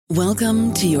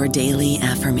Welcome to your daily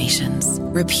affirmations.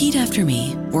 Repeat after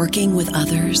me. Working with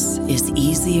others is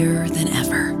easier than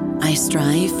ever. I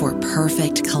strive for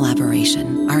perfect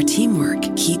collaboration. Our teamwork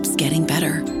keeps getting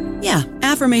better. Yeah,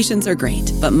 affirmations are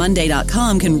great, but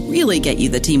Monday.com can really get you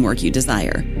the teamwork you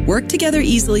desire. Work together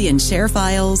easily and share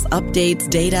files, updates,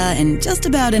 data, and just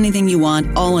about anything you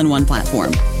want all in one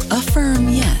platform. Affirm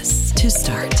yes to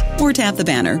start, or tap the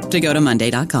banner to go to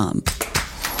Monday.com.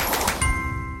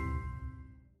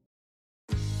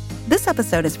 This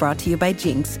episode is brought to you by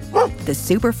Jinx, the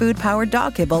superfood-powered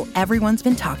dog kibble everyone's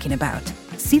been talking about.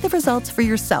 See the results for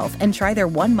yourself and try their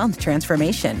 1-month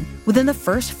transformation. Within the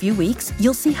first few weeks,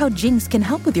 you'll see how Jinx can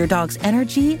help with your dog's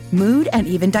energy, mood, and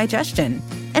even digestion.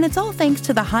 And it's all thanks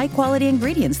to the high-quality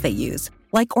ingredients they use,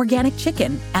 like organic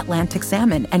chicken, Atlantic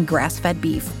salmon, and grass-fed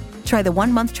beef. Try the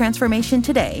 1-month transformation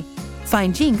today.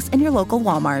 Find Jinx in your local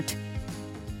Walmart.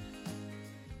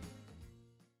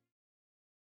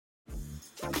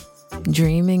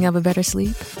 Dreaming of a better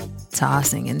sleep?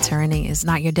 Tossing and turning is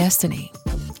not your destiny.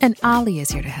 And Ollie is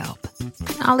here to help.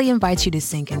 Ollie invites you to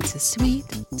sink into sweet,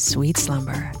 sweet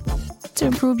slumber to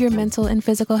improve your mental and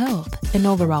physical health and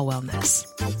overall wellness.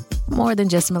 More than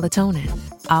just melatonin,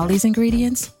 Ollie's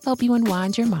ingredients help you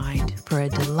unwind your mind for a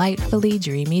delightfully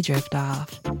dreamy drift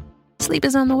off. Sleep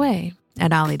is on the way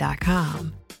at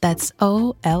Ollie.com. That's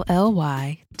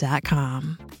OLLY.com.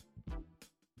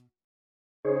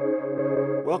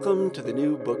 Welcome to the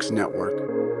New Books Network.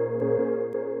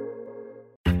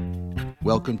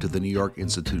 Welcome to the New York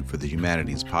Institute for the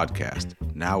Humanities podcast,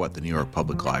 now at the New York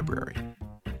Public Library.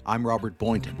 I'm Robert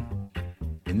Boynton.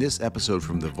 In this episode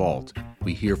from The Vault,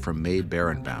 we hear from May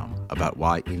Berenbaum about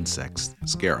why insects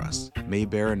scare us. May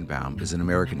Berenbaum is an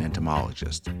American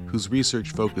entomologist whose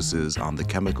research focuses on the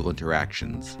chemical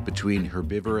interactions between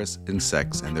herbivorous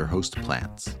insects and their host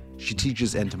plants. She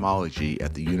teaches entomology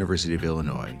at the University of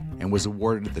Illinois and was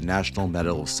awarded the National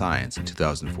Medal of Science in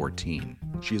 2014.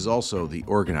 She is also the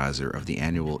organizer of the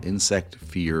annual Insect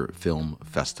Fear Film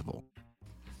Festival.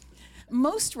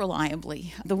 Most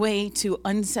reliably, the way to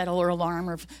unsettle or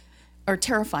alarm or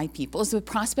terrify people is the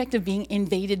prospect of being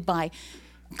invaded by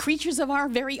creatures of our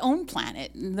very own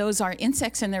planet. And those are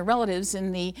insects and their relatives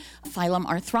in the phylum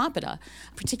Arthropoda,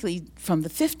 particularly from the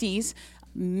 50s.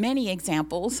 Many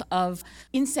examples of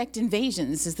insect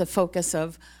invasions is the focus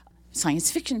of science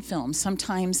fiction films,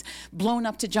 sometimes blown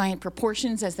up to giant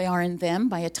proportions as they are in them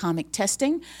by atomic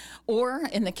testing, or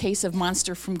in the case of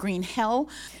Monster from Green Hell,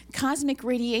 cosmic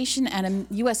radiation and a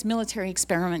U.S. military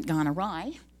experiment gone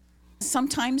awry.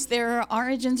 Sometimes their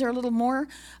origins are a little more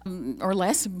or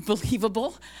less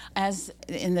believable, as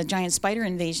in the giant spider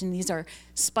invasion. These are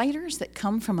spiders that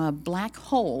come from a black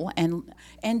hole and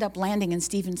end up landing in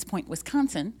Stevens Point,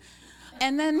 Wisconsin.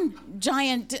 And then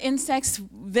giant insects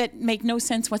that make no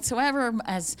sense whatsoever,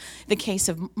 as the case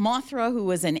of Mothra, who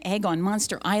was an egg on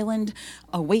Monster Island,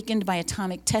 awakened by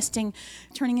atomic testing,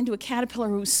 turning into a caterpillar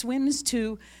who swims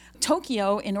to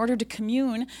Tokyo in order to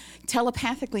commune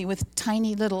telepathically with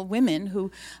tiny little women who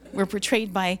were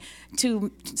portrayed by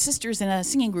two sisters in a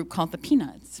singing group called the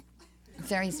Peanuts.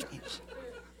 Very strange.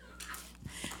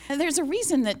 And there's a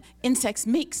reason that insects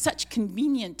make such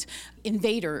convenient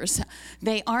invaders.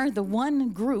 They are the one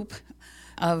group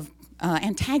of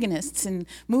antagonists in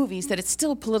movies that it's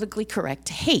still politically correct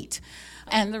to hate.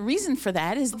 And the reason for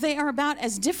that is they are about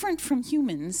as different from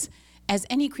humans as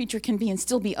any creature can be and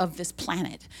still be of this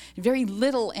planet. Very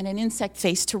little in an insect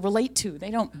face to relate to.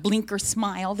 They don't blink or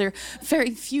smile. There are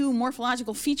very few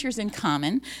morphological features in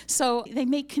common. So they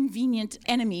make convenient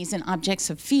enemies and objects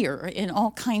of fear in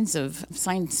all kinds of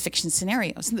science fiction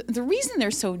scenarios. The reason they're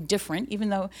so different, even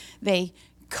though they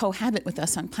cohabit with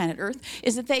us on planet Earth,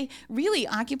 is that they really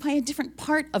occupy a different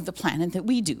part of the planet that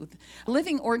we do.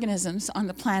 Living organisms on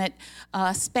the planet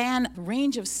span a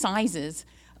range of sizes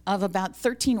of about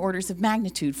 13 orders of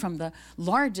magnitude, from the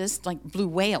largest, like blue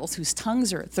whales, whose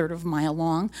tongues are a third of a mile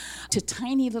long, to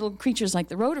tiny little creatures like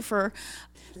the rotifer,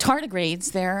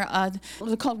 tardigrades. They're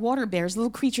called water bears, little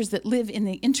creatures that live in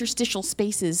the interstitial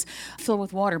spaces filled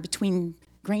with water between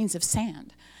grains of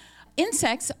sand.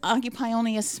 Insects occupy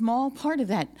only a small part of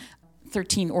that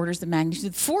 13 orders of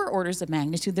magnitude, 4 orders of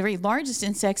magnitude, the very largest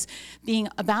insects being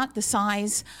about the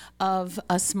size of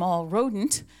a small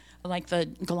rodent, like the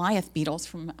Goliath beetles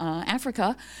from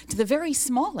Africa, to the very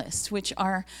smallest, which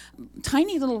are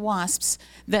tiny little wasps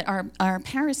that are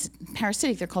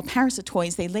parasitic. They're called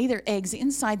parasitoids. They lay their eggs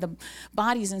inside the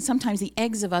bodies and sometimes the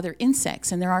eggs of other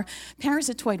insects. And there are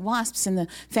parasitoid wasps in the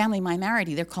family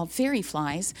Mimaridae, they're called fairy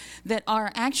flies, that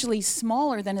are actually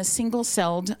smaller than a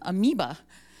single-celled amoeba.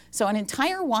 So an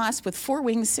entire wasp with 4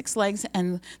 wings, 6 legs,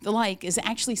 and the like is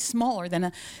actually smaller than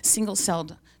a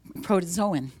single-celled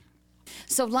protozoan.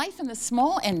 So life in the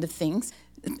small end of things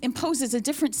imposes a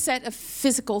different set of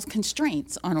physical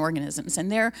constraints on organisms,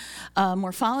 and their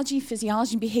morphology,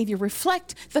 physiology, and behavior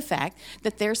reflect the fact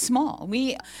that they're small.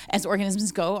 We, as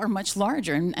organisms go, are much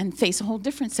larger and face a whole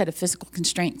different set of physical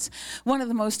constraints. One of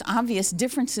the most obvious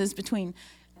differences between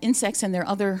insects and their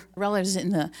other relatives in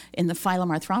the phylum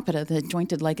Arthropoda, the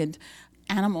jointed-legged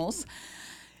animals,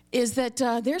 is that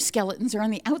their skeletons are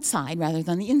on the outside rather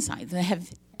than the inside. They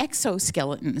have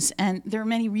exoskeletons, and there are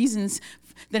many reasons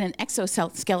that an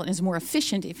exoskeleton is more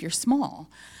efficient if you're small.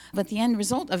 But the end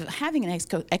result of having an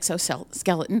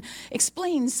exoskeleton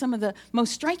explains some of the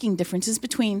most striking differences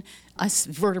between us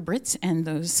vertebrates and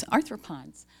those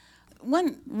arthropods.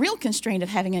 One real constraint of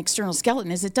having an external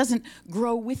skeleton is it doesn't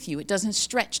grow with you. It doesn't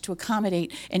stretch to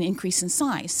accommodate an increase in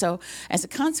size. So as a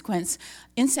consequence,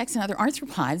 insects and other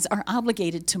arthropods are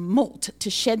obligated to molt, to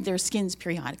shed their skins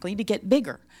periodically to get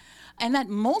bigger. And that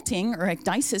molting, or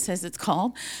ecdysis as it's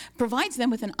called, provides them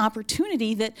with an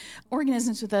opportunity that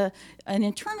organisms with an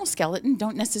internal skeleton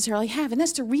don't necessarily have, and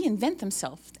that's to reinvent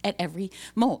themselves at every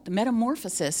molt. The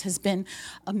metamorphosis has been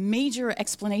a major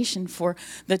explanation for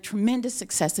the tremendous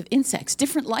success of insects.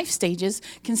 Different life stages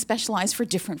can specialize for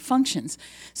different functions.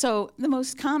 So the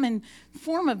most common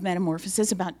form of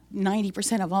metamorphosis, about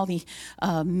 90% of all the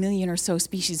million or so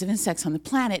species of insects on the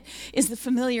planet, is the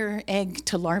familiar egg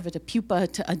to larva to pupa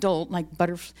to adult, like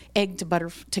egg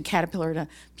to caterpillar to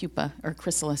pupa, or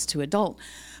chrysalis to adult.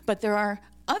 But there are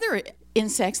other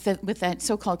insects that, with that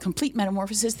so-called complete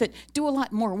metamorphosis, that do a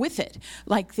lot more with it,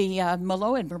 like the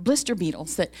meloid or blister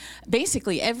beetles, that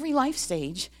basically every life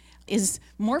stage is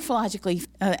morphologically,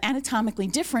 anatomically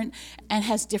different and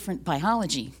has different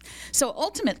biology. So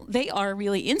ultimately, they are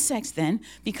really insects then,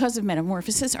 because of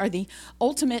metamorphosis, are the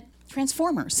ultimate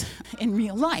transformers in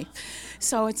real life.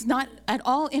 So it's not at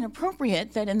all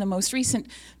inappropriate that in the most recent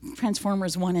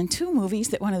Transformers 1 and 2 movies,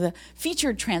 that one of the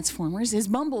featured Transformers is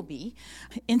Bumblebee,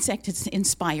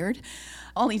 insect-inspired.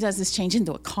 All he does is change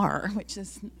into a car, which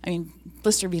is,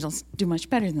 blister beetles do much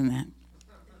better than that.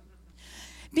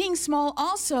 Being small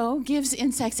also gives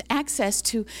insects access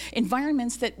to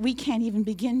environments that we can't even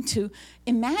begin to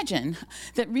imagine,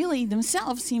 that really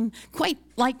themselves seem quite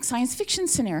like science fiction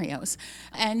scenarios.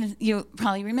 And you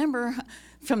probably remember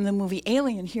from the movie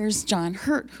Alien, here's John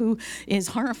Hurt, who is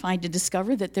horrified to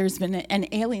discover that there's been an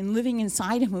alien living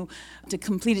inside him who, to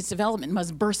complete its development,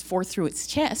 must burst forth through its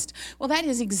chest. Well, that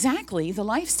is exactly the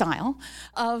lifestyle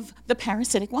of the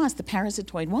parasitic wasps, the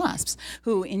parasitoid wasps,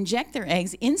 who inject their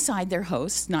eggs inside their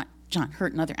hosts, not John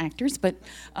Hurt and other actors, but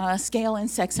scale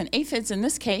insects and aphids in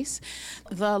this case.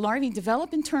 The larvae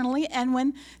develop internally, and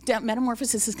when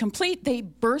metamorphosis is complete, they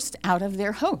burst out of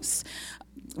their hosts,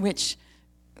 which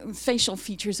facial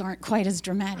features aren't quite as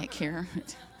dramatic here.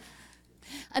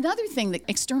 Another thing that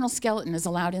external skeleton has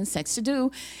allowed insects to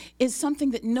do is something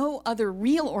that no other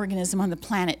real organism on the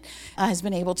planet has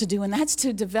been able to do, and that's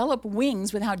to develop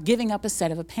wings without giving up a set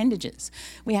of appendages.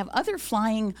 We have other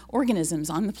flying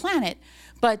organisms on the planet,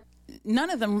 but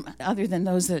none of them, other than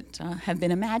those that have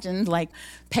been imagined, like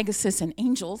Pegasus and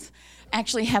angels,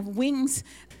 actually have wings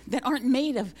that aren't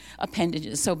made of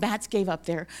appendages. So bats gave up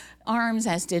their arms,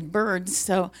 as did birds.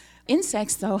 So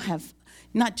insects, though, have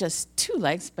not just 2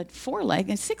 legs, but 4 legs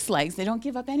and 6 legs. They don't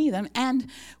give up any of them, and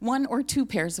 1 or 2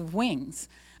 pairs of wings,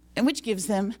 and which gives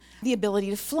them the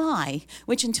ability to fly,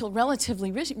 which until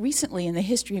relatively recently in the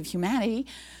history of humanity,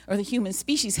 or the human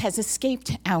species, has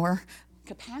escaped our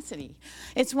capacity.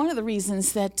 It's one of the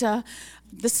reasons that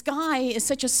the sky is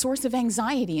such a source of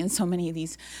anxiety in so many of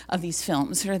these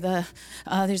films.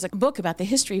 There's a book about the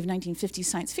history of 1950s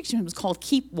science fiction. It was called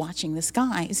Keep Watching the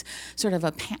Skies, sort of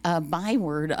a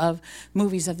byword of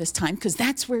movies of this time, because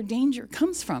that's where danger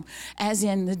comes from, as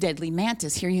in The Deadly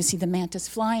Mantis. Here you see the mantis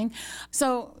flying.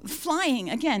 So flying,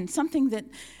 again, something that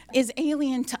is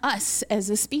alien to us as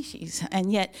a species,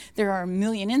 and yet there are a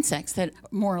million insects that,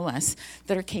 more or less,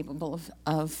 that are capable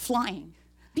of flying.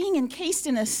 Being encased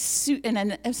in a suit,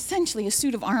 essentially a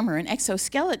suit of armor, an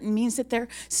exoskeleton, means that their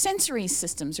sensory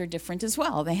systems are different as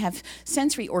well. They have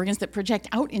sensory organs that project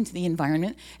out into the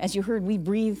environment. As you heard, we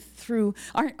breathe through,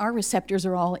 our receptors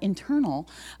are all internal.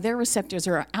 Their receptors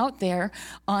are out there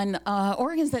on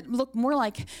organs that look more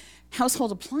like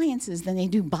household appliances than they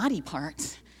do body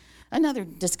parts. Another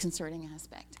disconcerting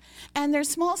aspect. And their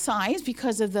small size,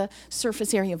 because of the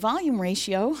surface area volume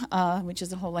ratio, which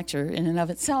is a whole lecture in and of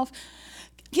itself,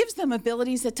 gives them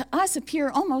abilities that to us appear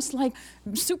almost like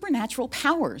supernatural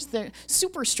powers. They're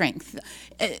super strength.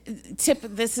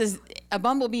 This is a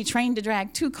bumblebee trained to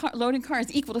drag two loaded cars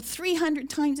equal to 300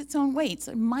 times its own weight. It's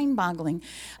mind-boggling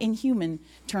in human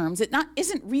terms. It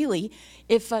isn't really,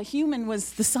 if a human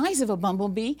was the size of a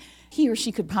bumblebee, he or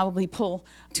she could probably pull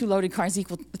two loaded cars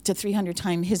equal to 300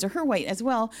 times his or her weight as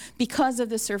well. Because of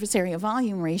the surface area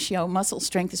volume ratio, muscle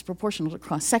strength is proportional to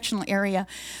cross-sectional area.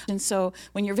 And so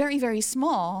when you're very, very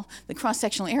small, the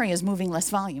cross-sectional area is moving less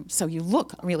volume. So you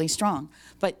look really strong,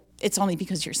 but it's only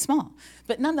because you're small.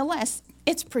 But nonetheless,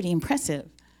 it's pretty impressive.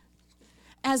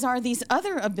 As are these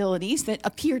other abilities that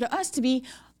appear to us to be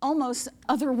almost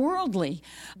otherworldly.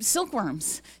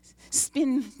 Silkworms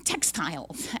spin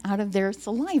textiles out of their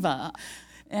saliva.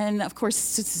 And of course,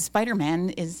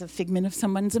 Spider-Man is a figment of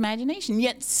someone's imagination,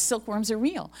 yet silkworms are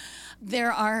real.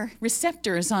 There are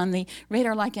receptors on the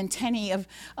radar-like antennae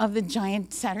of the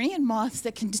giant Saturnian moths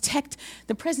that can detect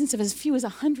the presence of as few as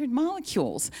 100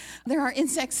 molecules. There are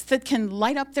insects that can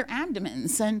light up their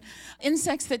abdomens, and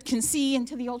insects that can see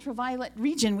into the ultraviolet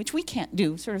region, which we can't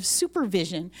do, sort of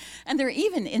supervision. And there are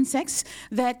even insects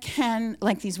that can,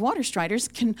 like these water striders,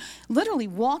 can literally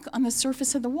walk on the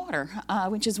surface of the water,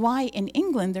 which is why in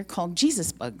England they're called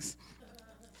Jesus bugs.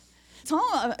 It's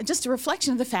all just a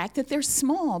reflection of the fact that they're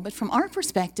small, but from our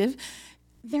perspective,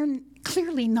 they're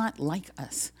clearly not like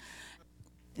us.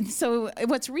 So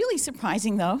what's really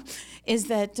surprising, though, is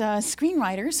that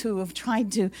screenwriters who have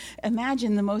tried to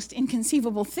imagine the most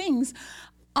inconceivable things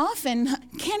often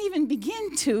can't even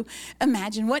begin to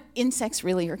imagine what insects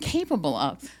really are capable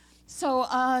of. So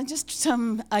just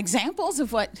some examples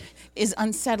of what is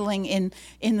unsettling in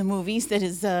the movies that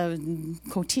is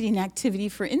quotidian activity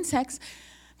for insects.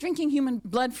 Drinking human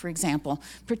blood, for example,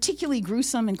 particularly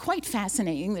gruesome and quite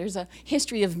fascinating. There's a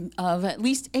history of at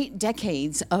least 8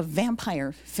 decades of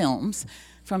vampire films,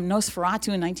 from Nosferatu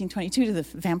in 1922 to The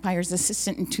Vampire's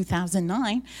Assistant in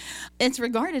 2009. It's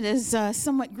regarded as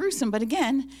somewhat gruesome, but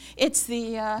again, it's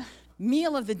the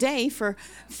meal of the day for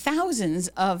thousands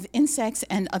of insects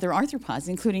and other arthropods,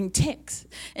 including ticks.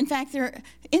 In fact, there are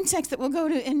insects that will go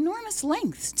to enormous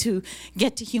lengths to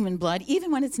get to human blood,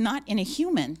 even when it's not in a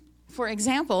human. For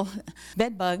example,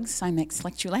 bedbugs, Simex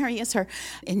lectularius, are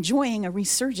enjoying a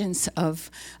resurgence of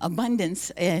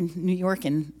abundance in New York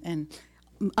and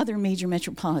other major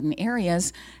metropolitan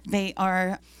areas. They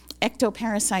are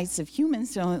ectoparasites of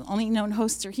humans, so only known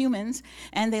hosts are humans,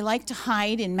 and they like to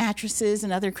hide in mattresses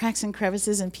and other cracks and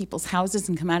crevices in people's houses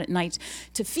and come out at night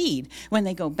to feed. When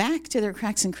they go back to their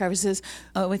cracks and crevices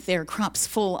with their crops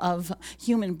full of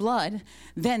human blood,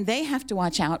 then they have to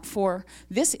watch out for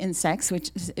this insect,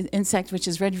 which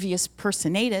is Redvius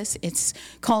personatus. It's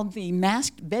called the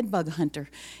masked bedbug hunter.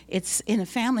 It's in a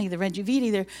family, the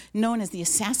Regividae. They're known as the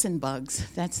assassin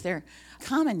bugs. That's their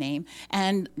common name.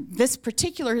 And this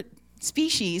particular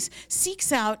species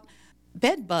seeks out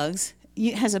bed bugs,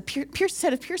 has a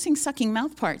set of piercing, sucking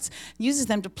mouth parts, uses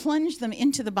them to plunge them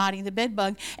into the body of the bed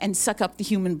bug and suck up the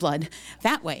human blood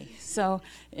that way. So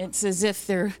it's as if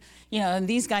they're,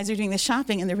 these guys are doing the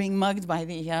shopping and they're being mugged by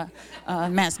the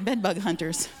masked bed bug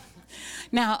hunters.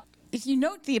 Now, if you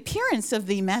note the appearance of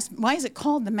the why is it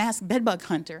called the masked bed bug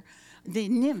hunter? The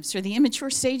nymphs, or the immature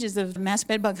stages of the masked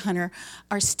bedbug hunter,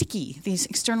 are sticky. These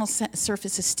external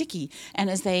surface is sticky. And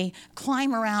as they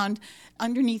climb around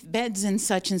underneath beds and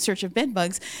such in search of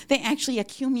bedbugs, they actually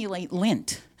accumulate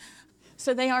lint.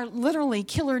 So they are literally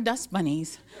killer dust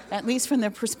bunnies, at least from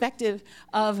the perspective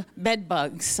of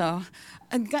bedbugs. So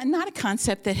not a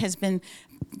concept that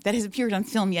has appeared on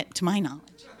film yet, to my knowledge.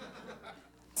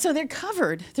 So they're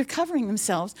covering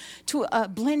themselves to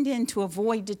blend in to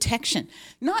avoid detection.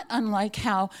 Not unlike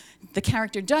how the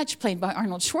character Dutch, played by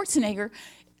Arnold Schwarzenegger,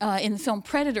 in the film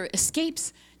Predator,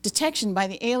 escapes detection by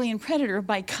the alien predator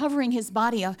by covering his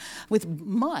body with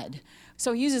mud.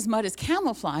 So he uses mud as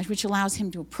camouflage, which allows him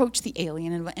to approach the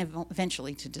alien and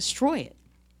eventually to destroy it.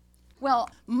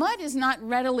 Well, mud is not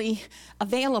readily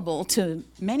available to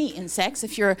many insects.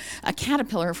 If you're a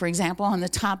caterpillar, for example, on the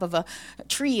top of a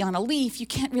tree on a leaf, you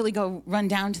can't really go run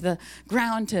down to the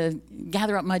ground to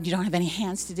gather up mud. You don't have any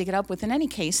hands to dig it up with in any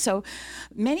case. So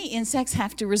many insects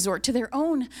have to resort to their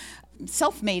own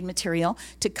self-made material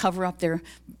to cover up their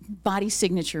body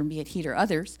signature, be it heat or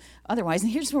otherwise.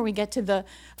 And here's where we get to the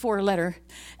 4-letter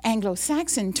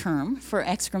Anglo-Saxon term for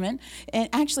excrement. And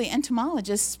actually,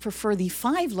 entomologists prefer the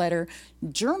 5-letter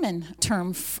German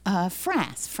term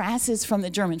frass. Frass is from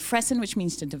the German fressen, which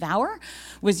means to devour,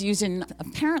 was used in,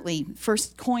 apparently,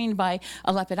 first coined by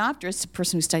a Lepidopterist, a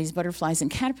person who studies butterflies and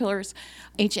caterpillars,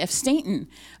 H.F. Stainton.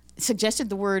 suggested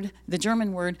the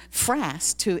German word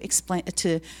frass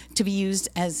to be used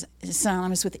as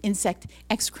synonymous with insect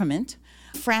excrement.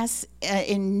 Frass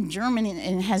in German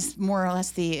has more or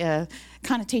less the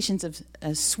connotations of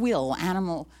swill,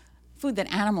 animal food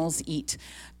that animals eat.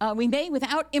 We may,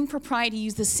 without impropriety,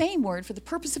 use the same word for the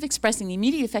purpose of expressing the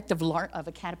immediate effect of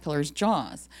a caterpillar's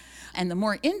jaws, and the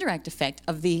more indirect effect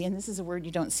of and this is a word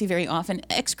you don't see very often,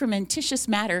 excrementitious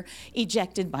matter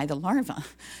ejected by the larva.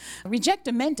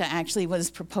 Rejectamenta actually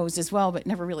was proposed as well, but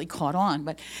never really caught on.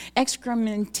 But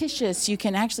excrementitious you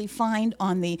can actually find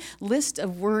on the list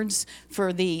of words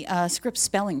for the Scripps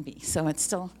Spelling Bee, so it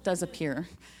still does appear.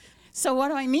 So what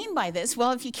do I mean by this?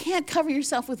 Well, if you can't cover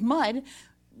yourself with mud,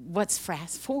 what's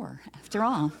frass for, after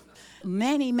all?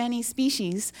 Many, many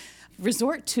species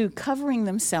resort to covering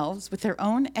themselves with their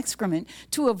own excrement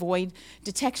to avoid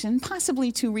detection,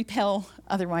 possibly to repel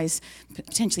otherwise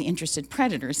potentially interested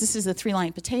predators. This is the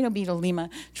three-lined potato beetle, Lima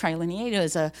trilineata,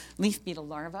 is a leaf beetle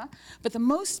larva. But the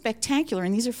most spectacular,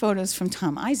 and these are photos from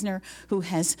Tom Eisner, who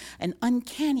has an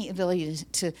uncanny ability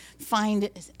to find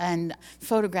and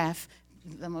photograph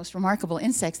the most remarkable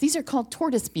insects. These are called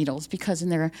tortoise beetles because in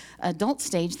their adult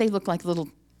stage they look like little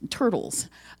turtles.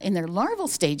 In their larval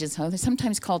stages, though, they're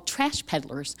sometimes called trash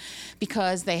peddlers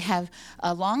because they have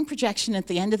a long projection at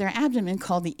the end of their abdomen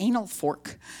called the anal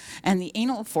fork. And the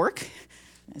anal fork,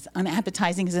 as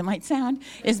unappetizing as it might sound,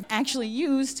 is actually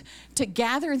used to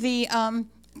gather the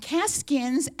cast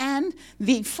skins and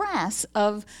the frass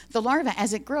of the larva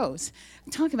as it grows.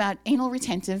 Talk about anal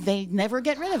retentive, they never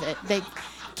get rid of it. They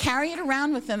carry it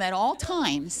around with them at all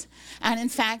times. And in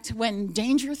fact, when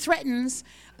danger threatens,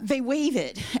 they wave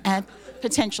it at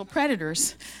potential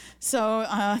predators. So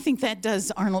I think that does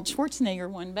Arnold Schwarzenegger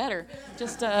one better.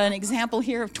 Just an example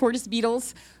here of tortoise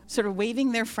beetles sort of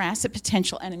waving their frass at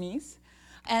potential enemies.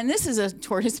 And this is a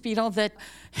tortoise beetle that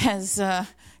has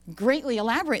greatly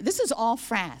elaborated. This is all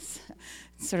frass,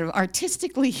 sort of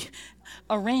artistically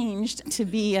arranged to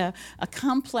be a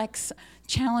complex,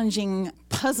 challenging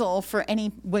puzzle for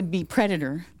any would-be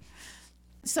predator.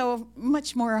 So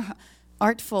much more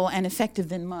artful and effective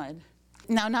than mud.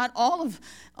 Now, not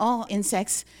all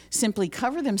insects simply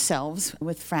cover themselves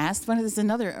with frass. There's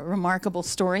another remarkable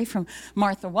story from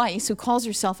Martha Weiss, who calls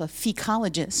herself a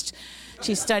fecologist.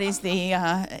 She studies the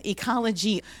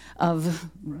ecology of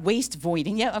waste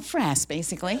voiding, of frass,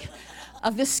 basically,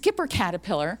 of the skipper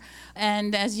caterpillar.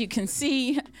 And as you can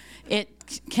see,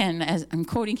 it can, as I'm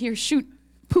quoting here, shoot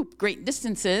poop great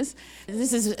distances.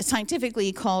 This is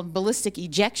scientifically called ballistic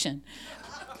ejection.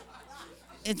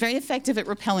 It's very effective at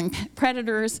repelling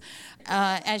predators.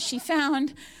 As she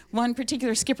found, one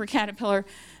particular skipper caterpillar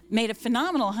made a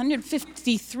phenomenal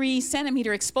 153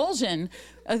 centimeter expulsion,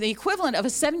 the equivalent of a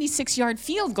 76-yard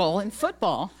field goal in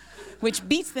football, which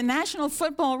beats the national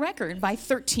football record by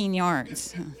 13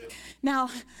 yards.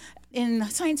 Now, in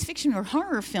science fiction or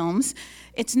horror films,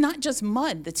 it's not just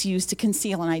mud that's used to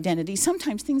conceal an identity.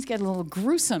 Sometimes things get a little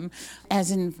gruesome, as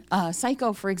in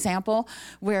Psycho, for example,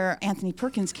 where Anthony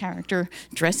Perkins' character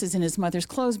dresses in his mother's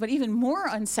clothes, but even more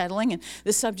unsettling, and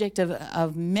the subject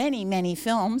of many, many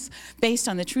films based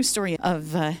on the true story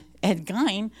of Ed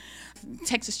Gein,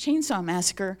 Texas Chainsaw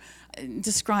Massacre,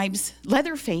 describes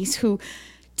Leatherface, who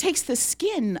takes the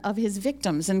skin of his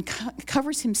victims and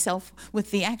covers himself with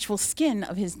the actual skin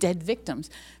of his dead victims.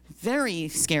 Very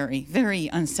scary, very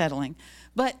unsettling.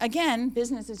 But again,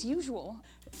 business as usual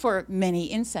for many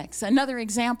insects. Another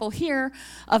example here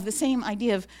of the same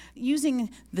idea of using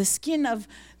the skin of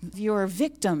your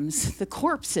victims, the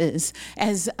corpses,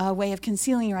 as a way of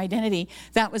concealing your identity.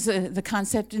 That was the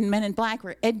concept in Men in Black,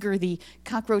 where Edgar, the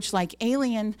cockroach-like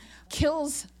alien,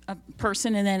 kills a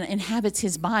person and then inhabits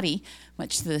his body,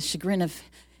 much to the chagrin of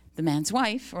the man's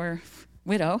wife or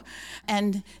widow.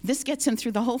 And this gets him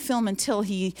through the whole film until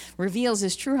he reveals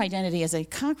his true identity as a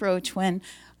cockroach when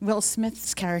Will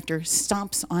Smith's character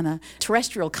stomps on a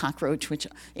terrestrial cockroach, which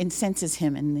incenses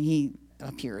him, and he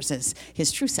appears as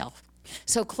his true self.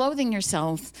 So clothing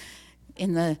yourself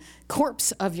in the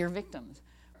corpse of your victim,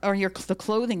 or the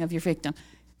clothing of your victim.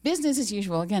 Business as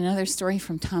usual. Again, another story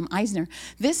from Tom Eisner.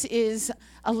 This is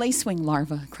a lacewing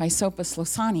larva, Chrysopus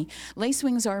lawsoni.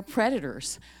 Lacewings are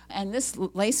predators, and this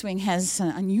lacewing has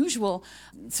unusual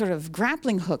sort of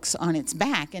grappling hooks on its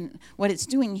back, and what it's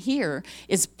doing here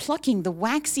is plucking the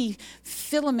waxy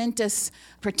filamentous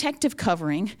protective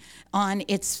covering on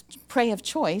its prey of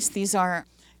choice. These are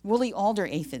woolly alder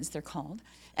aphids, they're called.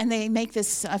 And they make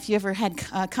this, if you ever had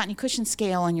cottony cushion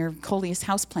scale on your coleus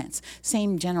houseplants,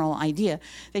 same general idea.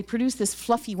 They produce this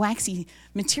fluffy, waxy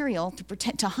material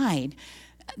to hide.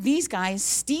 these guys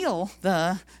steal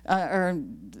or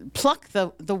pluck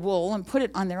the wool and put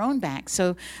it on their own back.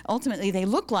 So ultimately they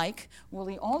look like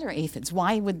woolly alder aphids.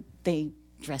 Why would they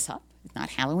dress up? It's not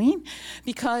Halloween.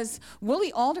 Because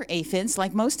woolly alder aphids,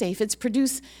 like most aphids,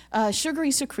 produce sugary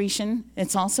secretion.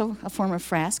 It's also a form of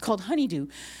frass called honeydew.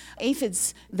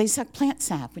 Aphids, they suck plant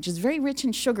sap, which is very rich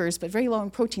in sugars but very low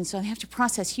in protein, so they have to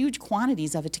process huge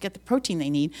quantities of it to get the protein they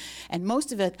need. And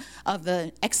most of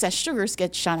the excess sugars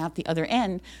get shot out the other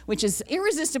end, which is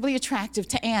irresistibly attractive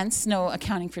to ants, no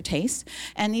accounting for taste.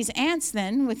 And these ants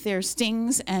then, with their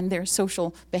stings and their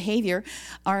social behavior,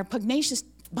 are pugnacious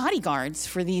bodyguards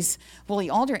for these woolly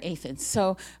alder aphids.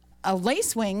 So a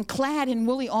lacewing clad in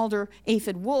woolly alder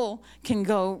aphid wool can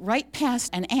go right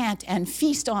past an ant and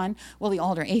feast on woolly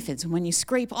alder aphids. And when you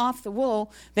scrape off the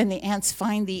wool, then the ants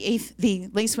find the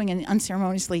lacewing and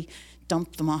unceremoniously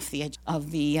dump them off the edge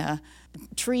of the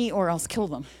tree or else kill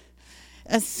them.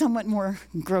 A somewhat more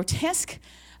grotesque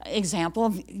example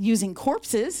of using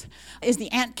corpses is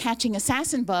the ant-catching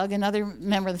assassin bug, another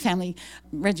member of the family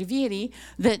Regiviidae,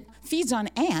 that feeds on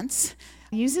ants,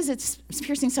 uses its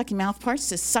piercing, sucking mouth parts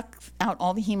to suck out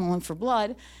all the hemolymph for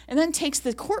blood, and then takes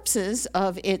the corpses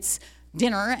of its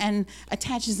dinner and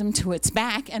attaches them to its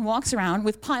back and walks around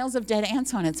with piles of dead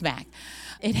ants on its back.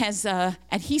 It has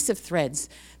adhesive threads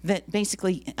that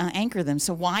basically anchor them.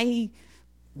 So why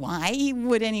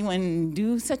would anyone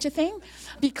do such a thing?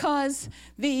 Because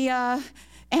the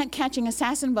ant-catching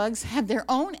assassin bugs have their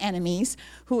own enemies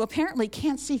who apparently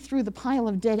can't see through the pile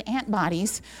of dead ant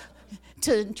bodies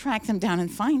to track them down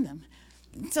and find them.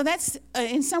 So that's,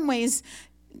 in some ways,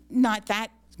 not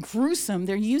that gruesome.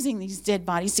 They're using these dead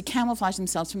bodies to camouflage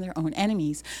themselves from their own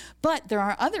enemies. But there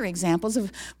are other examples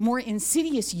of more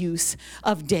insidious use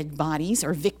of dead bodies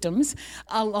or victims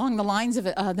along the lines of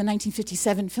the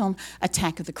 1957 film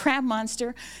Attack of the Crab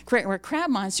Monster, where crab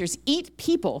monsters eat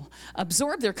people,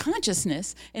 absorb their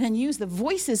consciousness, and then use the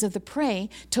voices of the prey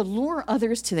to lure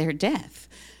others to their death.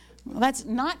 Well, that's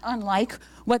not unlike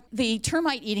what the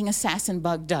termite-eating assassin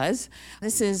bug does.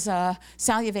 This is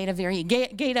Salivata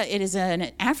variegata. It is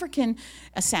an African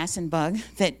assassin bug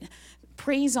that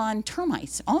preys on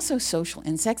termites, also social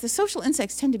insects. The social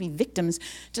insects tend to be victims,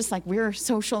 just like we're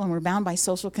social and we're bound by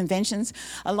social conventions.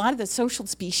 A lot of the social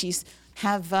species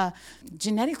have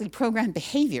genetically programmed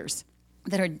behaviors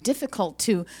that are difficult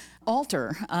to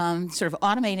alter, sort of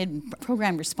automated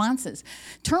programmed responses.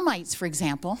 Termites, for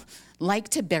example, like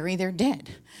to bury their dead.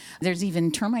 There's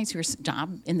even termites whose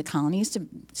job in the colonies to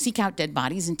seek out dead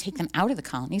bodies and take them out of the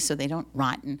colony so they don't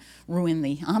rot and ruin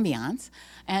the ambiance.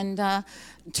 And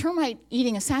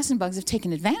termite-eating assassin bugs have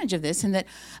taken advantage of this in that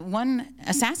one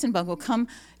assassin bug will come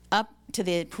up to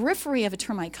the periphery of a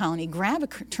termite colony, grab a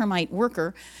termite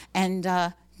worker,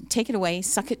 and take it away,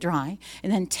 suck it dry,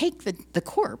 and then take the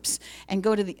corpse and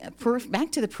go to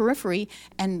back to the periphery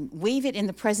and wave it in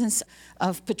the presence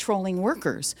of patrolling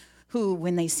workers who,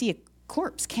 when they see a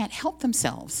corpse, can't help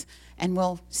themselves and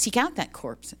will seek out that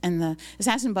corpse. And the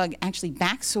assassin bug actually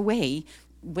backs away,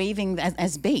 waving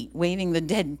as bait, waving the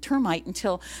dead termite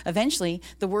until eventually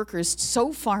the worker is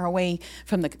so far away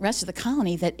from the rest of the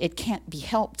colony that it can't be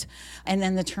helped. And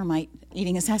then the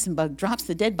termite-eating assassin bug drops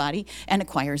the dead body and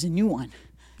acquires a new one.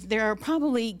 There are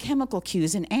probably chemical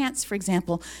cues. In ants, for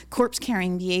example,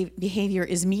 corpse-carrying behavior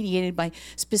is mediated by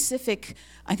specific,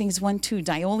 I think it's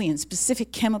 1,2-diolein,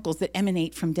 specific chemicals that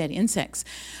emanate from dead insects.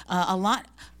 A lot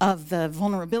of the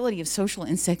vulnerability of social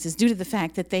insects is due to the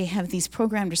fact that they have these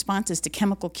programmed responses to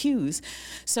chemical cues.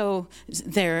 So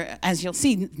as you'll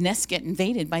see, nests get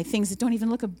invaded by things that don't even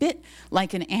look a bit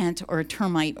like an ant or a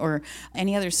termite or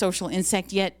any other social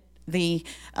insect, yet the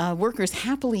workers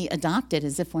happily adopt it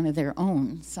as if one of their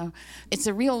own. So it's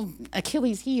a real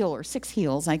Achilles heel, or six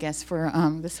heels, I guess, for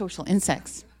the social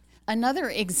insects. Another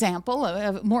example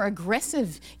of more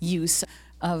aggressive use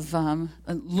of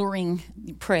luring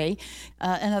prey,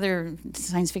 another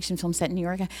science fiction film set in New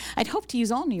York. I'd hope to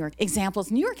use all New York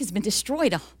examples. New York has been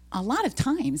destroyed a lot of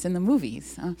times in the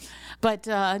movies, but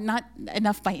not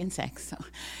enough by insects.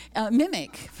 So,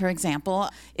 Mimic, for example,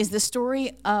 is the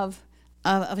story of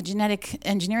a genetic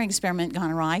engineering experiment gone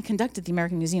awry, conducted at the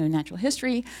American Museum of Natural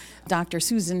History. Dr.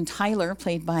 Susan Tyler,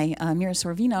 played by Mira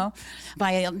Sorvino,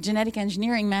 by genetic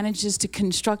engineering manages to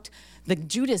construct the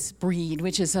Judas breed,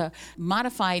 which is a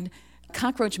modified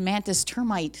cockroach mantis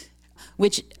termite,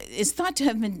 which is thought to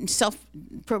have been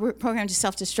programmed to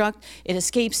self-destruct. It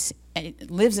escapes,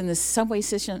 it lives in the subway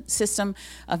system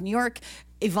of New York,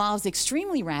 evolves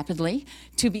extremely rapidly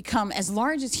to become as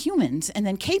large as humans and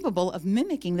then capable of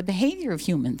mimicking the behavior of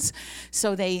humans.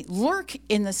 So they lurk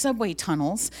in the subway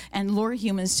tunnels and lure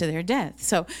humans to their death.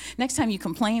 So next time you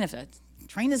complain if a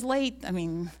train is late. I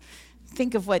mean,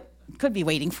 think of what could be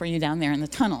waiting for you down there in the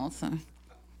tunnel. So,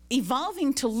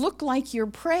 evolving to look like your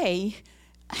prey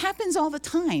happens all the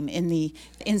time in the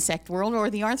insect world or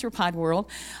the arthropod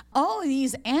world. All of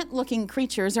these ant-looking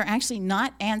creatures are actually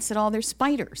not ants at all. They're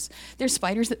spiders. They're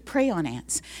spiders that prey on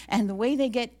ants. And the way they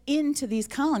get into these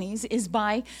colonies is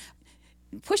by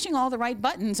pushing all the right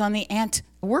buttons on the ant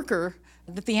worker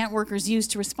that the ant workers use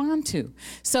to respond to.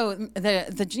 So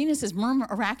the genus is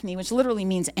Myrmearachne, which literally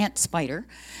means ant spider.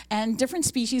 And different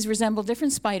species resemble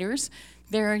different spiders.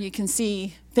 There you can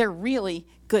see they're really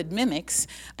good mimics.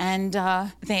 And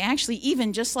they actually,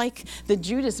 even just like the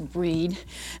Judas breed,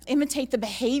 imitate the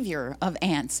behavior of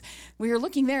ants. What you're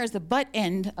looking there is the butt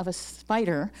end of a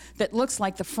spider that looks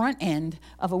like the front end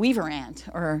of a weaver ant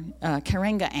or a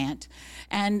Karenga ant.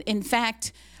 And in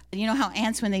fact, you know how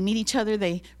ants, when they meet each other,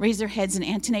 they raise their heads and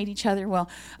antenate each other? Well,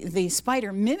 the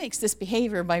spider mimics this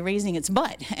behavior by raising its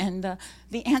butt, and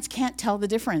the ants can't tell the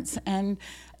difference. And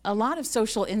a lot of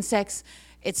social insects,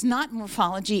 it's not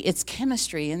morphology, it's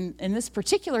chemistry. And in this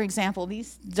particular example,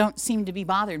 these don't seem to be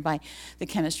bothered by the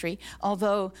chemistry,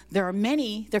 although there are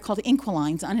many, they're called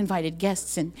inquilines, uninvited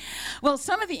guests. And well,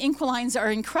 some of the inquilines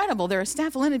are incredible. There are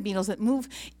staphylinid beetles that move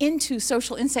into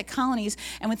social insect colonies,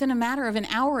 and within a matter of an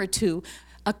hour or two,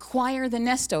 acquire the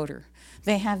nest odor.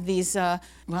 They have these,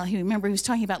 remember he was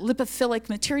talking about lipophilic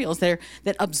materials that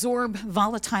absorb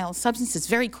volatile substances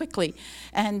very quickly.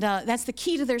 And that's the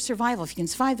key to their survival. If you can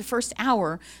survive the first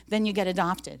hour, then you get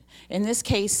adopted. In this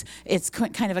case, it's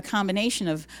kind of a combination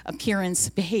of appearance,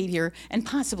 behavior, and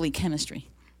possibly chemistry.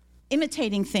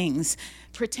 Imitating things,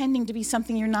 pretending to be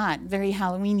something you're not, very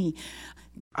Halloween-y.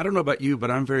 I don't know about you,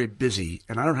 but I'm very busy,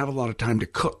 and I don't have a lot of time to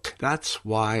cook. That's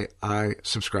why I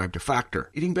subscribe to Factor.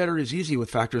 Eating better is easy with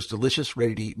Factor's delicious,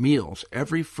 ready-to-eat meals.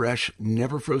 Every fresh,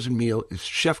 never-frozen meal is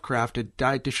chef-crafted,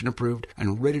 dietitian-approved,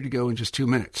 and ready to go in just 2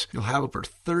 minutes. You'll have over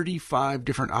 35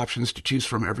 different options to choose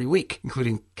from every week,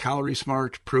 including Calorie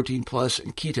Smart, Protein Plus,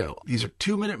 and Keto. These are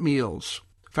 2-minute meals.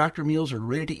 Factor meals are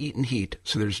ready to eat and heat,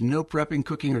 so there's no prepping,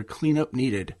 cooking, or cleanup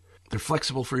needed. They're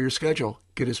flexible for your schedule.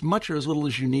 Get as much or as little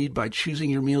as you need by choosing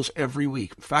your meals every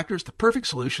week. Factor is the perfect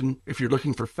solution if you're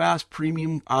looking for fast,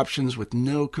 premium options with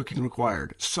no cooking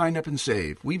required. Sign up and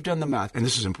save. We've done the math, and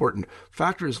this is important.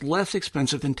 Factor is less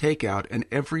expensive than takeout, and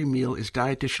every meal is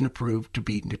dietitian approved to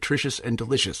be nutritious and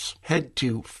delicious. Head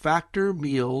to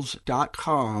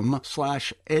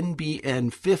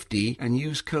factormeals.com/NBN50 and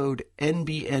use code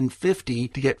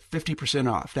NBN50 to get 50%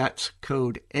 off. That's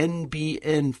code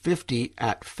NBN50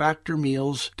 at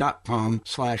factormeals.com/NBN50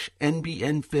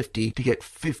 to get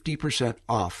 50%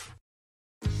 off.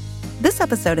 This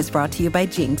episode is brought to you by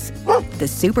Jinx, the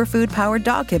superfood-powered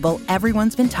dog kibble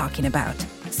everyone's been talking about.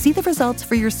 See the results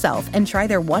for yourself and try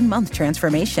their 1-month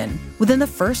transformation. Within the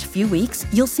first few weeks,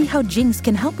 you'll see how Jinx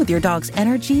can help with your dog's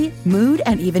energy, mood,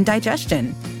 and even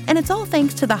digestion. And it's all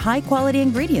thanks to the high-quality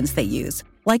ingredients they use,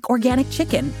 like organic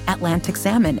chicken, Atlantic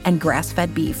salmon, and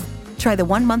grass-fed beef. Try the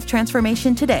 1-month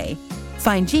transformation today.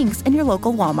 Find Jinx in your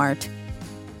local Walmart.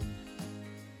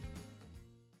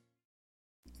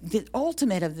 The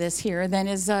ultimate of this here then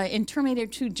is in Terminator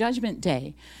 2 Judgment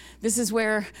Day. This is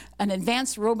where an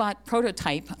advanced robot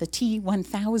prototype, the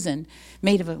T-1000,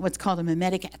 made of what's called a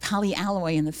mimetic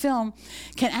polyalloy in the film,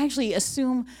 can actually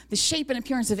assume the shape and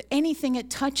appearance of anything it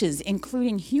touches,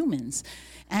 including humans.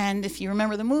 And if you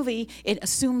remember the movie, it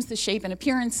assumes the shape and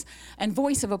appearance and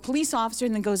voice of a police officer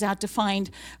and then goes out to find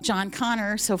John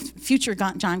Connor. So future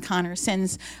John Connor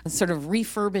sends a sort of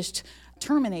refurbished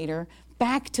Terminator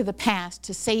back to the past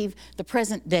to save the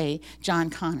present day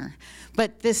John Connor.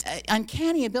 But this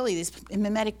uncanny ability, this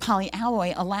mimetic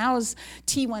polyalloy, allows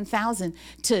T-1000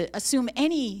 to assume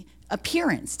any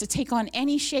appearance, to take on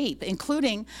any shape,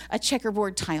 including a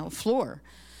checkerboard tile floor.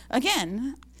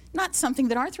 Again, not something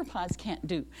that arthropods can't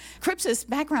do. Crypsis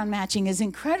background matching is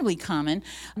incredibly common,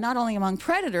 not only among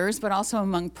predators, but also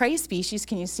among prey species.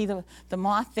 Can you see the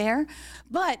moth there?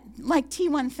 But like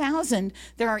T-1000,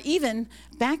 there are even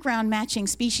background matching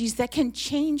species that can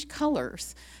change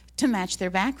colors to match their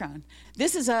background.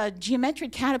 This is a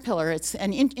geometric caterpillar. It's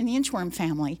in the inchworm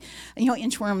family. You know,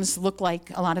 inchworms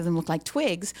a lot of them look like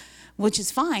twigs, which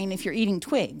is fine if you're eating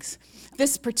twigs.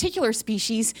 This particular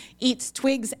species eats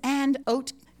twigs and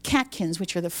oat catkins,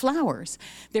 which are the flowers.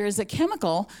 There is a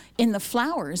chemical in the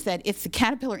flowers that if the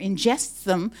caterpillar ingests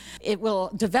them, it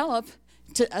will develop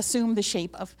to assume the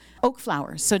shape of oak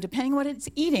flowers. So depending on what it's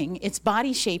eating, its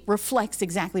body shape reflects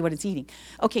exactly what it's eating.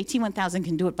 Okay, T-1000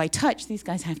 can do it by touch. These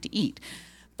guys have to eat.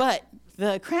 But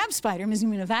The crab spider,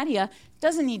 Mizumina vatia,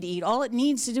 doesn't need to eat. All it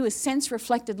needs to do is sense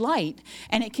reflected light,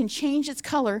 and it can change its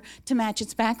color to match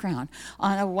its background.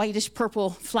 On a whitish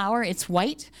purple flower, it's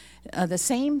white. The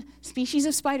same species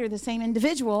of spider, the same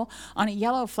individual, on a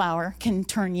yellow flower can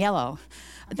turn yellow.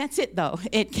 That's it, though.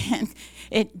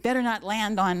 It better not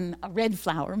land on a red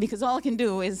flower, because all it can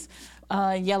do is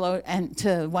yellow and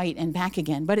to white and back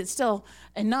again. But it's still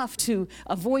enough to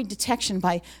avoid detection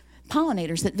by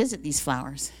pollinators that visit these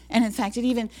flowers. And in fact, it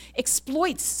even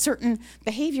exploits certain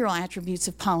behavioral attributes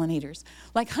of pollinators,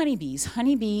 like honeybees.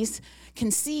 Honeybees can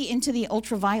see into the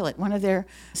ultraviolet, one of their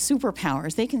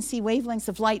superpowers. They can see wavelengths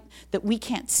of light that we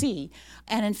can't see.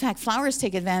 And in fact, flowers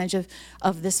take advantage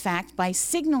of this fact by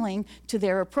signaling to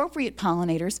their appropriate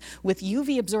pollinators with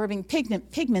UV-absorbing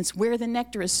pigments where the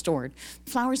nectar is stored.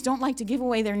 Flowers don't like to give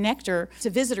away their nectar to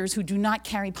visitors who do not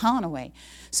carry pollen away.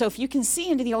 So if you can see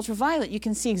into the ultraviolet, you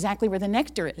can see exactly where the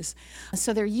nectar is.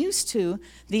 So they're used to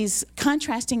these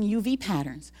contrasting UV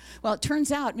patterns. Well, it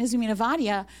turns out Mizumina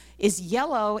vatia is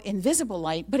yellow in visible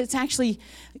light, but it's actually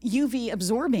UV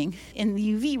absorbing in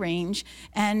the UV range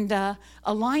and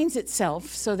aligns itself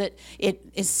so that it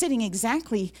is sitting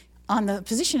exactly on the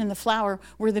position in the flower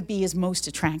where the bee is most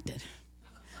attracted.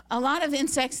 A lot of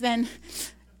insects then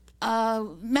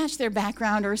match their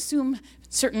background or assume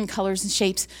certain colors and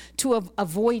shapes to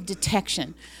avoid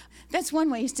detection. That's one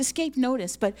way, is to escape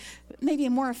notice, but maybe a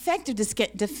more effective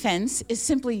defense is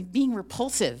simply being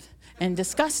repulsive and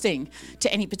disgusting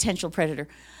to any potential predator.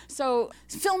 So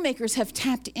filmmakers have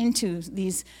tapped into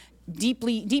these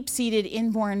deep-seated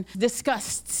inborn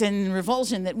disgusts and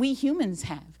revulsion that we humans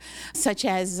have, such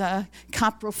as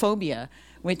coprophobia,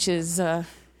 which is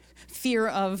fear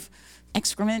of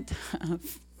excrement,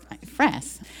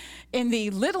 frass. In the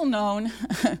little-known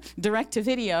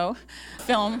direct-to-video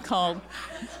film called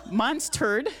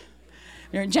Monsterd,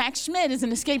 Jack Schmidt is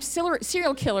an escaped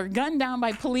serial killer gunned down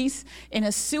by police in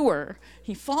a sewer.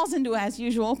 He falls into, as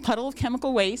usual, a puddle of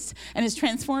chemical waste and is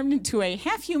transformed into a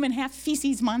half-human,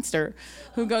 half-feces monster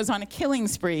who goes on a killing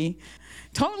spree.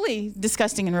 Totally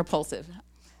disgusting and repulsive.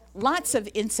 Lots of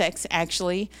insects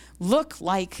actually look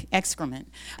like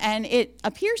excrement, and it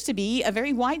appears to be a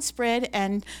very widespread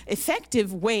and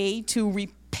effective way to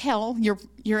repel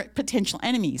your potential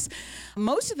enemies.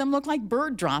 Most of them look like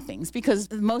bird droppings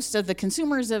because most of the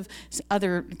consumers of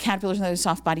other caterpillars and other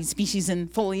soft-bodied species in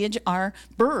foliage are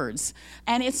birds.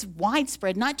 And it's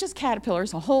widespread, not just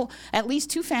caterpillars, at least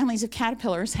 2 families of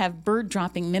caterpillars have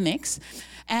bird-dropping mimics.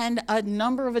 And a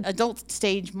number of adult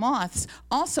stage moths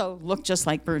also look just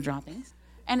like bird droppings.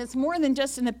 And it's more than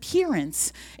just an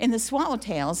appearance. In the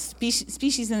swallowtails,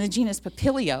 species in the genus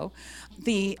Papilio,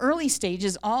 the early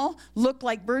stages all look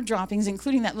like bird droppings,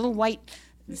 including that little white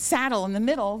saddle in the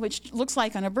middle, which looks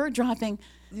like on a bird dropping.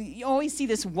 You always see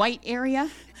this white area.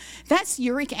 That's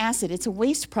uric acid. It's a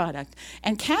waste product.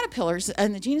 And caterpillars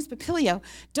in the genus Papilio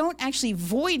don't actually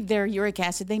void their uric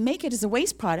acid. They make it as a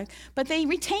waste product, but they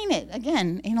retain it.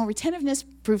 Again, retentiveness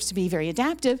proves to be very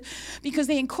adaptive because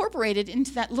they incorporate it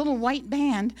into that little white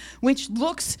band, which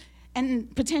looks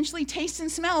and potentially tastes and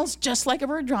smells just like a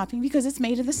bird dropping because it's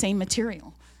made of the same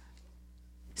material.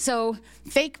 So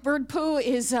fake bird poo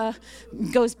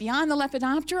goes beyond the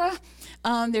Lepidoptera.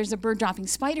 There's a bird-dropping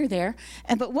spider there.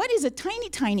 But what is a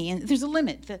tiny, and there's a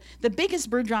limit. The biggest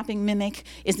bird-dropping mimic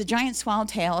is the giant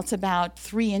swallowtail. It's about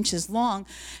 3 inches long.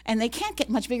 And they can't get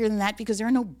much bigger than that because there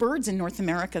are no birds in North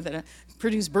America that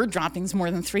produce bird droppings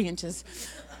more than 3 inches.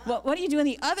 Well, what do you do on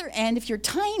the other end if you're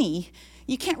tiny?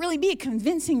 You can't really be a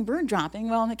convincing bird dropping.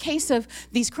 Well, in the case of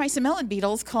these chrysomelid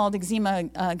beetles called Eczema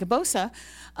gibosa,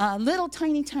 little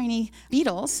tiny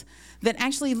beetles that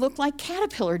actually look like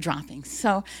caterpillar droppings.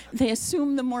 So they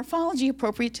assume the morphology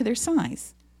appropriate to their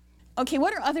size. Okay,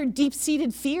 what are other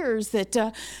deep-seated fears that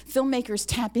filmmakers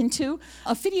tap into?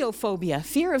 Ophidiophobia,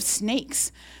 fear of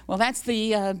snakes. Well, that's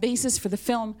the basis for the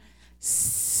film.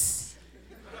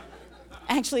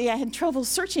 Actually, I had trouble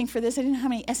searching for this. I didn't know how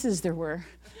many S's there were.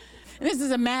 And this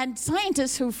is a mad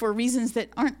scientist who, for reasons that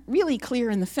aren't really clear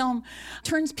in the film,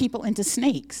 turns people into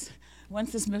snakes.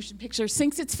 Once this motion picture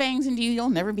sinks its fangs into you, you'll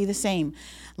never be the same.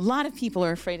 A lot of people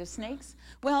are afraid of snakes.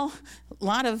 Well, a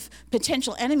lot of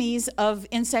potential enemies of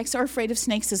insects are afraid of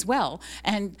snakes as well.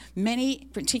 And many,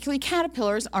 particularly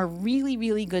caterpillars, are really,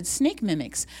 really good snake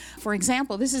mimics. For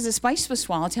example, this is a spice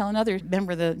swallowtail, another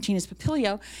member of the genus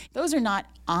Papilio. Those are not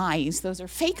eyes, those are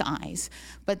fake eyes,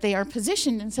 but they are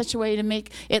positioned in such a way to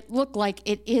make it look like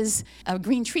it is a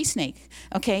green tree snake.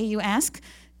 Okay, you ask,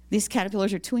 these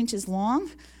caterpillars are 2 inches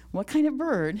long. What kind of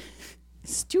bird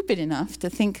is stupid enough to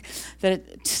think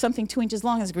that something 2 inches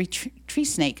long is a green tree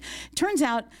snake? Turns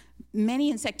out many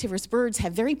insectivorous birds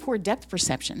have very poor depth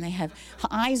perception. They have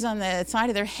eyes on the side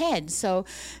of their head. So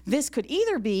this could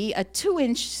either be a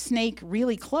 2-inch snake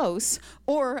really close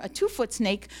or a 2-foot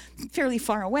snake fairly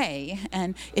far away.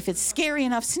 And if it's scary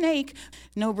enough snake,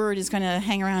 no bird is going to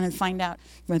hang around and find out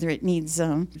whether it needs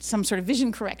some sort of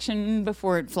vision correction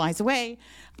before it flies away.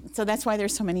 So that's why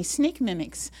there's so many snake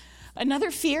mimics.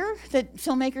 Another fear that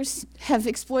filmmakers have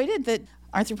exploited that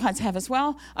arthropods have as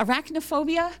well,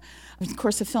 arachnophobia. Of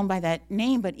course, a film by that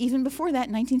name, but even before that,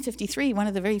 in 1953, one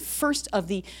of the very first of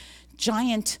the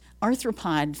giant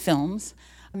arthropod films,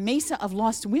 Mesa of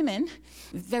Lost Women,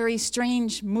 very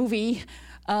strange movie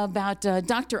about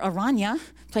Dr. Aranya,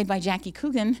 played by Jackie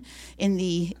Coogan, in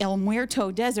the El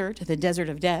Muerto Desert, the Desert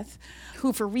of Death,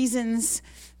 who for reasons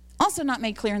also not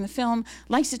made clear in the film,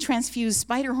 likes to transfuse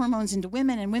spider hormones into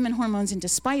women and women hormones into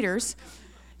spiders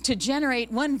to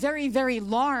generate one very, very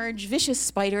large, vicious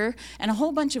spider and a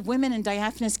whole bunch of women in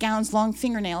diaphanous gowns, long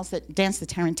fingernails that dance the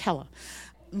tarantella.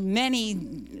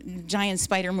 Many giant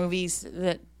spider movies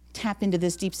that tap into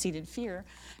this deep-seated fear.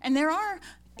 And there are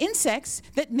insects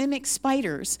that mimic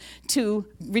spiders to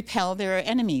repel their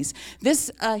enemies.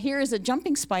 This here is a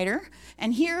jumping spider,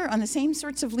 and here on the same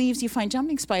sorts of leaves you find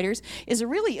jumping spiders is a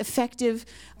really effective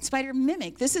spider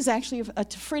mimic. This is actually a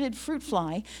taffritid fruit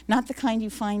fly, not the kind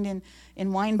you find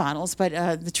in wine bottles, but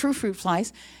the true fruit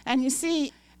flies. And you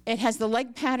see it has the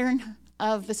leg pattern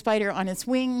of the spider on its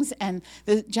wings and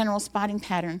the general spotting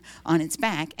pattern on its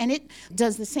back. And it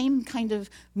does the same kind of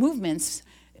movements.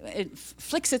 It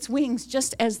flicks its wings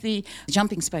just as the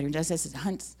jumping spider does as it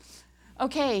hunts.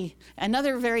 Okay,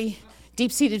 another very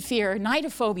deep-seated fear,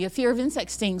 nidophobia, fear of insect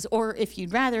stings, or if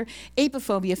you'd rather,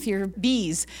 apophobia, fear of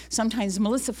bees, sometimes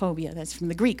melissophobia, that's from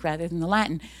the Greek rather than the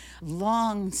Latin.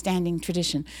 Long-standing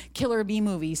tradition. Killer bee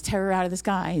movies, terror out of the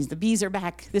skies, the bees are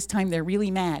back, this time they're really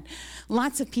mad.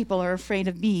 Lots of people are afraid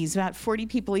of bees. About 40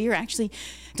 people a year actually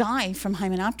die from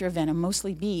Hymenoptera venom,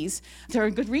 mostly bees. There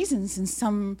are good reasons in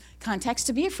some contexts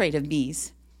to be afraid of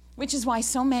bees, which is why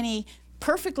so many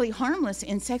perfectly harmless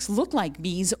insects look like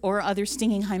bees or other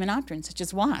stinging hymenopterans, such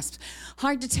as wasps.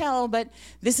 Hard to tell, but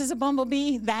this is a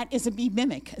bumblebee, that is a bee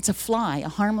mimic. It's a fly, a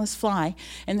harmless fly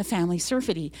in the family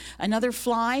Syrphidae. Another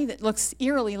fly that looks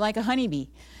eerily like a honeybee.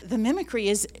 The mimicry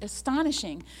is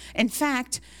astonishing. In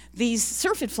fact, these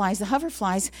syrphid flies, the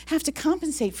hoverflies, have to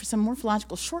compensate for some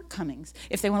morphological shortcomings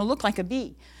if they want to look like a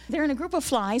bee. They're in a group of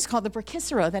flies called the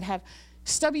Brachycera that have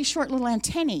stubby, short little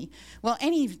antennae. Well,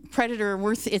 any predator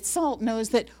worth its salt knows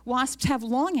that wasps have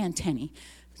long antennae.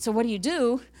 So what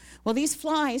do? Well, these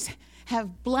flies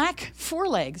have black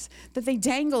forelegs that they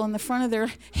dangle in the front of their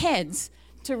heads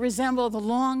to resemble the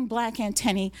long black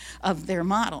antennae of their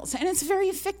models. And it's very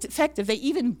effective. They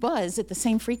even buzz at the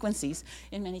same frequencies,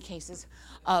 in many cases,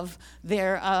 of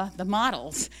their the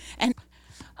models. And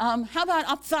how about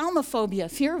ophthalmophobia,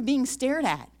 fear of being stared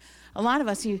at? A lot of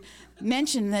us, you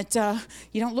mentioned that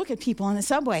you don't look at people on the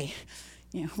subway.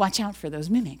 You know, watch out for those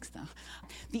mimics, though.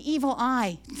 The evil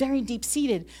eye, very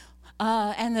deep-seated,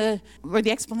 and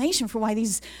the explanation for why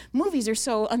these movies are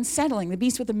so unsettling. The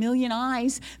Beast with a Million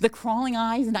Eyes, the crawling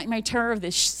eye, the nightmare terror of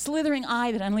the slithering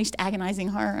eye that unleashed agonizing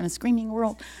horror on a screaming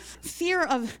world. Fear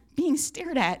of being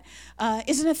stared at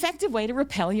is an effective way to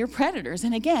repel your predators.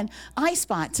 And again, eye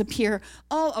spots appear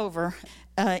all over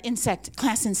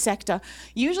class Insecta.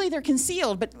 Usually they're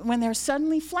concealed, but when they're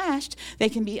suddenly flashed, they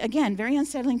can be, again, very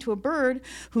unsettling to a bird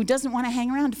who doesn't want to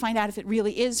hang around to find out if it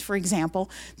really is, for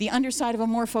example, the underside of a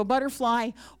morpho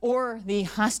butterfly or the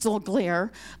hostile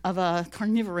glare of a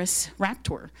carnivorous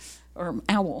raptor or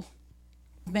owl.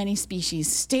 Many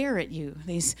species stare at you.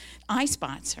 These eye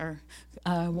spots are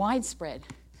widespread.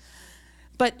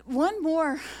 But one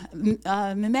more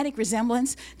mimetic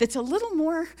resemblance that's a little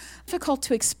more difficult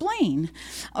to explain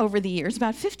over the years.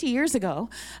 About 50 years ago,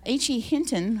 H.E.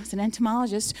 Hinton was an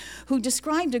entomologist who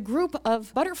described a group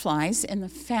of butterflies in the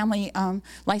family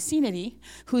Lycaenidae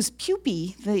whose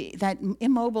pupae, that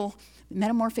immobile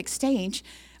metamorphic stage,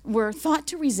 were thought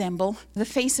to resemble the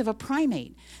face of a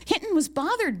primate. Hinton was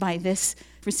bothered by this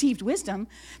received wisdom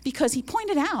because he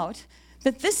pointed out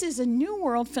that this is a New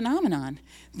World phenomenon,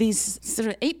 these sort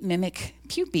of ape mimic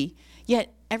pupae,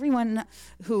 yet everyone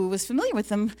who was familiar with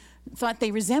them thought they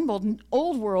resembled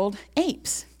Old World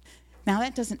apes. Now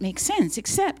that doesn't make sense,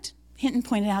 except Hinton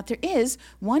pointed out there is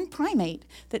one primate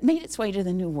that made its way to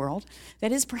the New World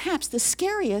that is perhaps the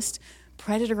scariest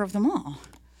predator of them all,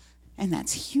 and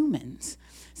that's humans.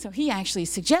 So he actually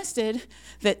suggested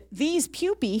that these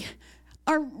pupae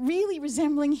are really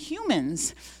resembling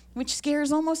humans, which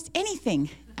scares almost anything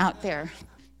out there.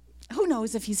 Who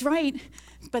knows if he's right,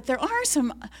 but there are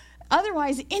some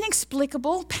otherwise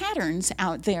inexplicable patterns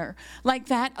out there, like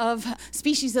that of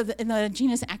species in the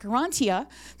genus Acherontia,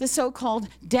 the so-called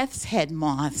death's head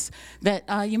moths that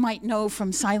you might know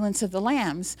from Silence of the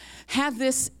Lambs, have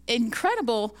this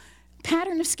incredible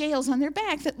pattern of scales on their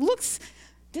back that looks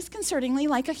disconcertingly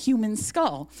like a human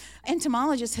skull.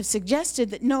 Entomologists have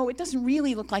suggested that no, it doesn't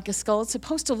really look like a skull. It's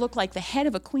supposed to look like the head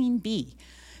of a queen bee,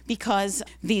 because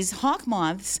these hawk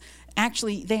moths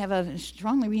actually, they have a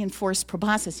strongly reinforced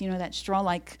proboscis, that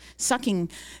straw-like sucking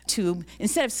tube.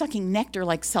 Instead of sucking nectar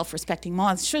like self-respecting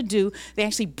moths should do, they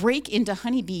actually break into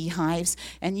honeybee hives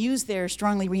and use their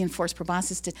strongly reinforced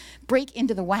proboscis to break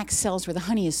into the wax cells where the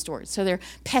honey is stored. So they're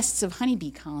pests of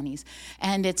honeybee colonies.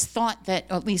 And it's thought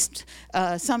that, at least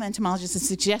some entomologists have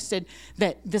suggested,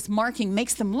 that this marking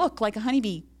makes them look like a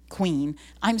honeybee queen.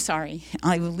 I'm sorry,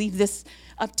 I will leave this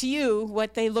up to you,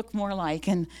 what they look more like.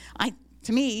 And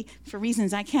to me, for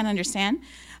reasons I can't understand,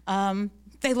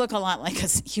 they look a lot like a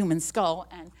human skull.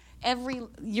 And every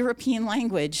European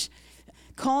language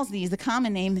calls these, the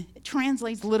common name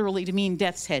translates literally to mean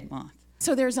death's head moth.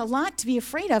 So there's a lot to be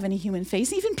afraid of in a human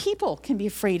face. Even people can be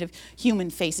afraid of human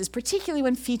faces, particularly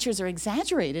when features are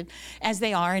exaggerated, as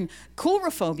they are in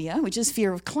coulrophobia, which is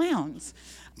fear of clowns.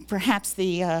 Perhaps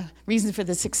the reason for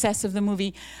the success of the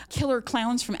movie Killer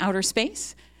Clowns from Outer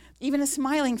Space. Even a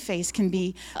smiling face can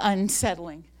be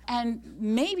unsettling. And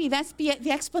maybe that's the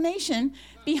explanation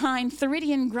behind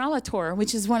Theridion grallator,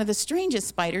 which is one of the strangest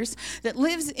spiders that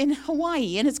lives in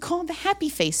Hawaii, and it's called the happy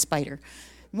face spider.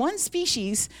 One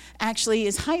species actually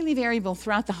is highly variable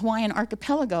throughout the Hawaiian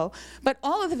archipelago, but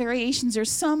all of the variations are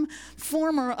some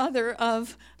form or other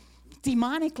of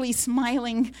demonically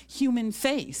smiling human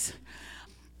face.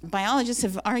 Biologists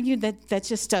have argued that that's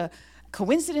just a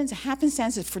coincidence, a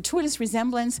happenstance, a fortuitous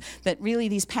resemblance, that really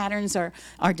these patterns are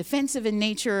defensive in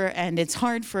nature, and it's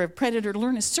hard for a predator to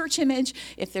learn a search image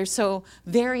if they're so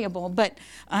variable. But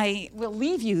I will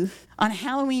leave you on a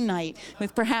Halloween night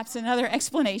with perhaps another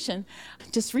explanation.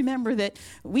 Just remember that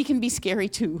we can be scary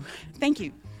too. Thank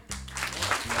you.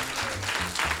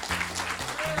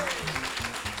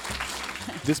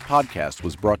 This podcast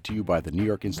was brought to you by the New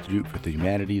York Institute for the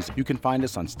Humanities. You can find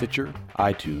us on Stitcher,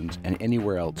 iTunes, and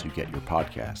anywhere else you get your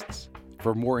podcasts.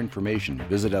 For more information,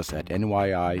 visit us at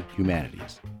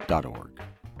nyihumanities.org.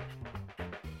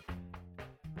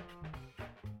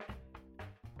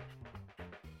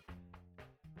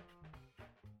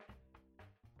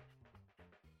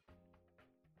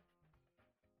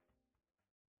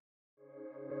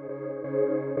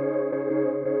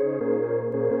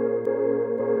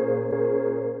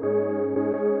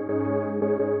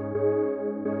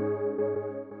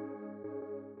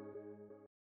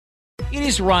 It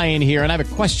is Ryan here, and I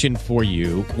have a question for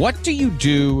you. What do you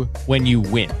do when you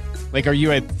win? Like, are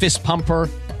you a fist pumper,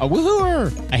 a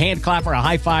woo-hooer, a hand clapper, a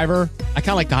high-fiver? I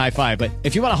kind of like the high-five, but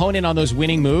if you want to hone in on those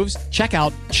winning moves, check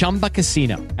out Chumba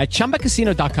Casino. At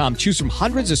ChumbaCasino.com, choose from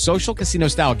hundreds of social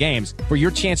casino-style games for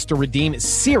your chance to redeem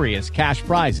serious cash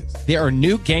prizes. There are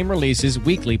new game releases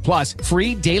weekly, plus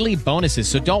free daily bonuses,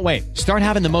 so don't wait. Start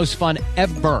having the most fun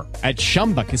ever at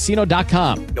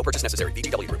ChumbaCasino.com. No purchase necessary.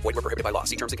 VGW Group. Void where prohibited by law.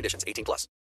 See terms and conditions. 18+.